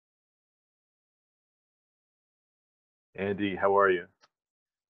Andy, how are you?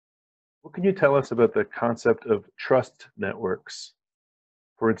 What can you tell us about the concept of trust networks?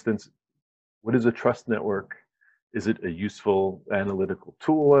 For instance, what is a trust network? Is it a useful analytical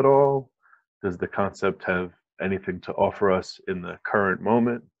tool at all? Does the concept have anything to offer us in the current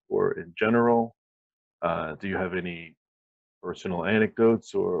moment or in general? Do you have any personal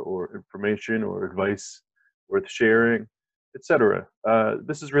anecdotes or information or advice worth sharing, etc.?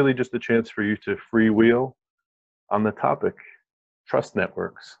 This is really just a chance for you to freewheel on the topic, trust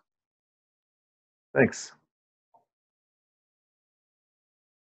networks. Thanks.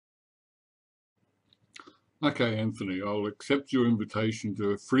 Okay, Anthony, I'll accept your invitation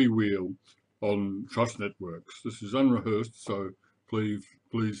to freewheel on trust networks. This is unrehearsed, so please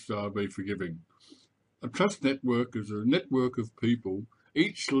be forgiving. A trust network is a network of people,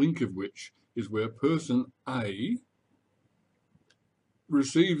 each link of which is where person A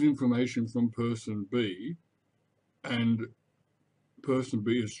receives information from person B, and person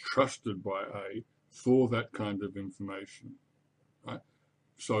B is trusted by A for that kind of information. Right?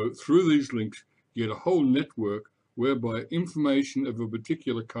 So through these links, you get a whole network whereby information of a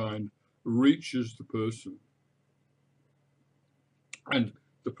particular kind reaches the person. And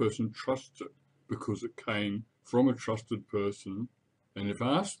the person trusts it because it came from a trusted person. And if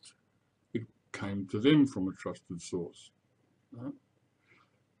asked, it came to them from a trusted source. Right?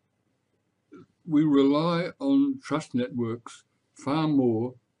 We rely on trust networks far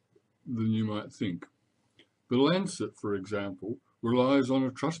more than you might think. The Lancet, for example, relies on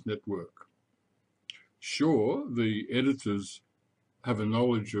a trust network. Sure, the editors have a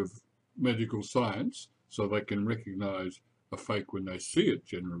knowledge of medical science, so they can recognize a fake when they see it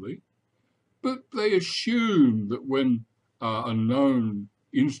generally, but they assume that when a known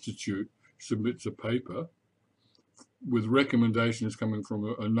institute submits a paper with recommendations coming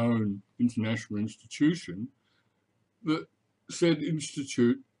from a known international institution, that said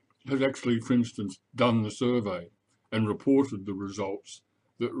institute has actually, for instance, done the survey and reported the results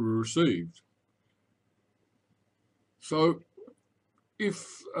that were received. So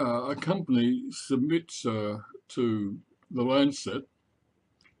if a company submits to the Lancet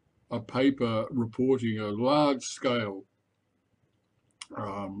a paper reporting a large-scale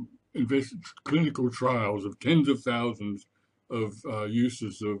clinical trials of tens of thousands of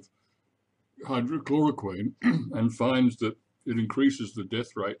uses of hydrochloroquine and finds that it increases the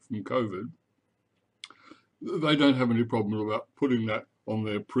death rate from COVID, they don't have any problem about putting that on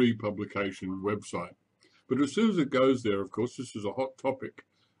their pre-publication website. But as soon as it goes there, of course, this is a hot topic.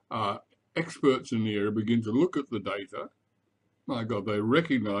 Experts in the area begin to look at the data. My God, they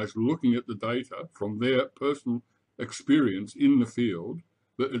recognize looking at the data from their personal experience in the field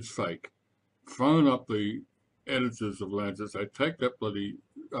that it's fake. Phone up the editors of Lancet, say, take that bloody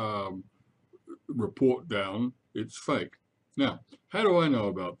report down, it's fake. Now, how do I know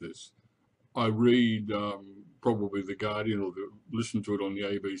about this? I read probably The Guardian or listen to it on the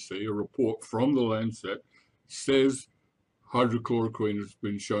ABC, a report from the Lancet says hydrochloroquine has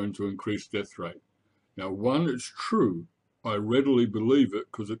been shown to increase death rate. Now, one, it's true. I readily believe it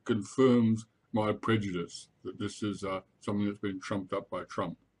because it confirms my prejudice that this is something that's been trumped up by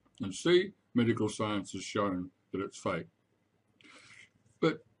Trump. And C, medical science has shown that it's fake.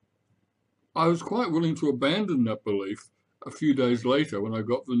 But I was quite willing to abandon that belief a few days later when I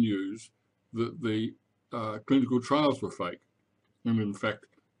got the news that the clinical trials were fake. And in fact,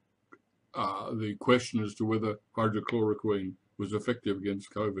 the question as to whether hydrochloroquine was effective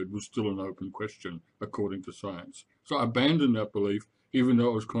against COVID was still an open question, according to science. So I abandoned that belief, even though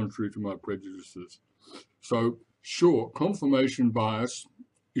it was contrary to my prejudices. So, sure, confirmation bias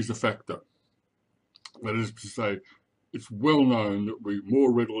is a factor. That is to say, it's well known that we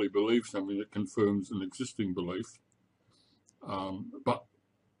more readily believe something that confirms an existing belief, but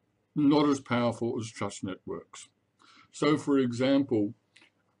not as powerful as trust networks. So, for example,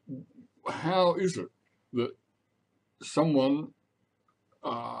 how is it that someone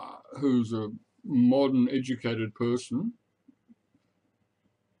who's a modern educated person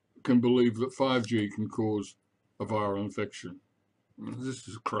can believe that 5G can cause a viral infection? This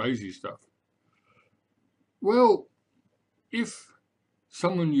is crazy stuff. Well, if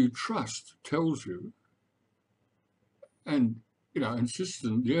someone you trust tells you and, insists,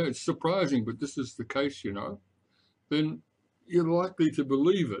 and yeah, it's surprising, but this is the case, then you're likely to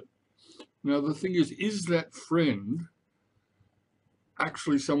believe it. Now, the thing is that friend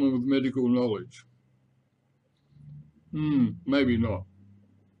actually someone with medical knowledge? Maybe not.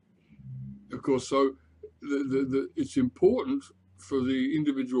 Of course, so it's important for the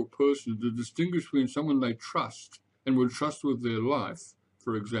individual person to distinguish between someone they trust and would trust with their life,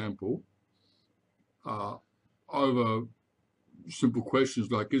 for example, over simple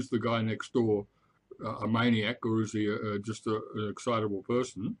questions like, is the guy next door a maniac, or is he just an excitable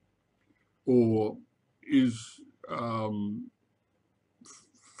person, or is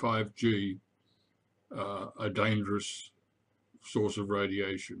 5G a dangerous source of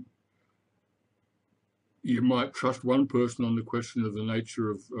radiation? You might trust one person on the question of the nature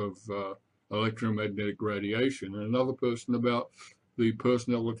of electromagnetic radiation, and another person about the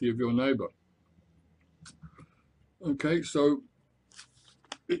personality of your neighbor. Okay, so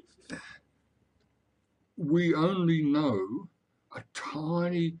we only know a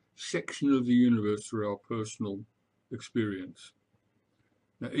tiny section of the universe through our personal experience.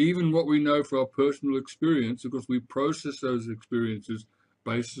 Now, even what we know for our personal experience, of course, we process those experiences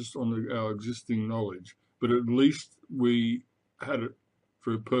based on our existing knowledge, but at least we had it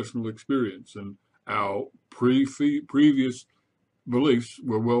through personal experience, and our previous beliefs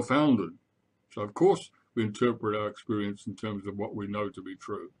were well founded. So, of course, we interpret our experience in terms of what we know to be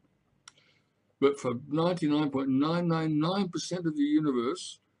true. But for 99.999% of the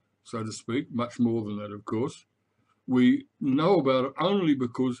universe, so to speak, much more than that, of course, we know about it only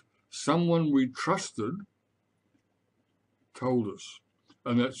because someone we trusted told us.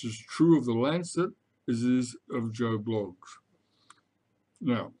 And that's as true of The Lancet as it is of Joe Bloggs.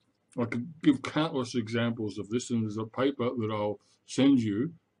 Now, I could give countless examples of this, and there's a paper that I'll send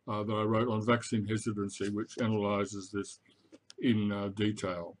you that I wrote on vaccine hesitancy, which analyzes this in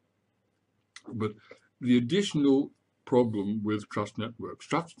detail. But the additional problem with trust networks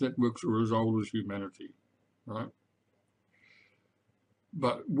are as old as humanity, right?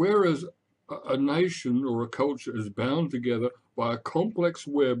 But whereas a nation or a culture is bound together by a complex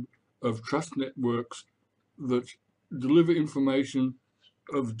web of trust networks that deliver information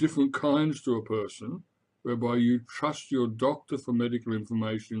of different kinds to a person, whereby you trust your doctor for medical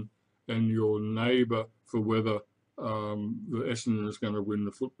information and your neighbor for whether the Essendon is going to win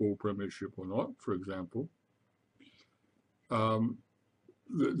the football premiership or not, for example.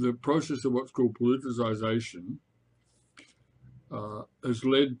 The process of what's called politicization has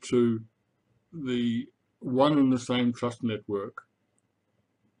led to the one and the same trust network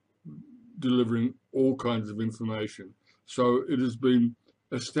delivering all kinds of information. So it has been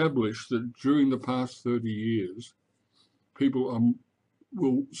established that during the past 30 years, people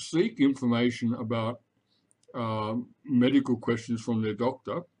will seek information about medical questions from their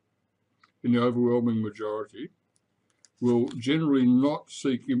doctor, in the overwhelming majority, will generally not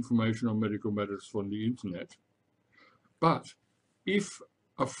seek information on medical matters from the internet. But if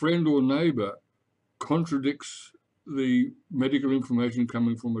a friend or neighbor contradicts the medical information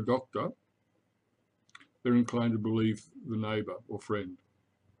coming from a doctor, they're inclined to believe the neighbor or friend.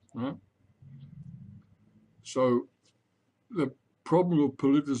 Right? So the problem of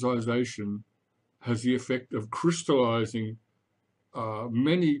politicization has the effect of crystallizing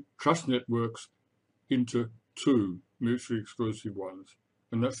many trust networks into two mutually exclusive ones,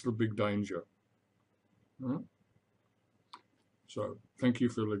 and that's the big danger. Right? So thank you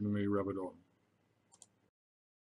for letting me rub it on.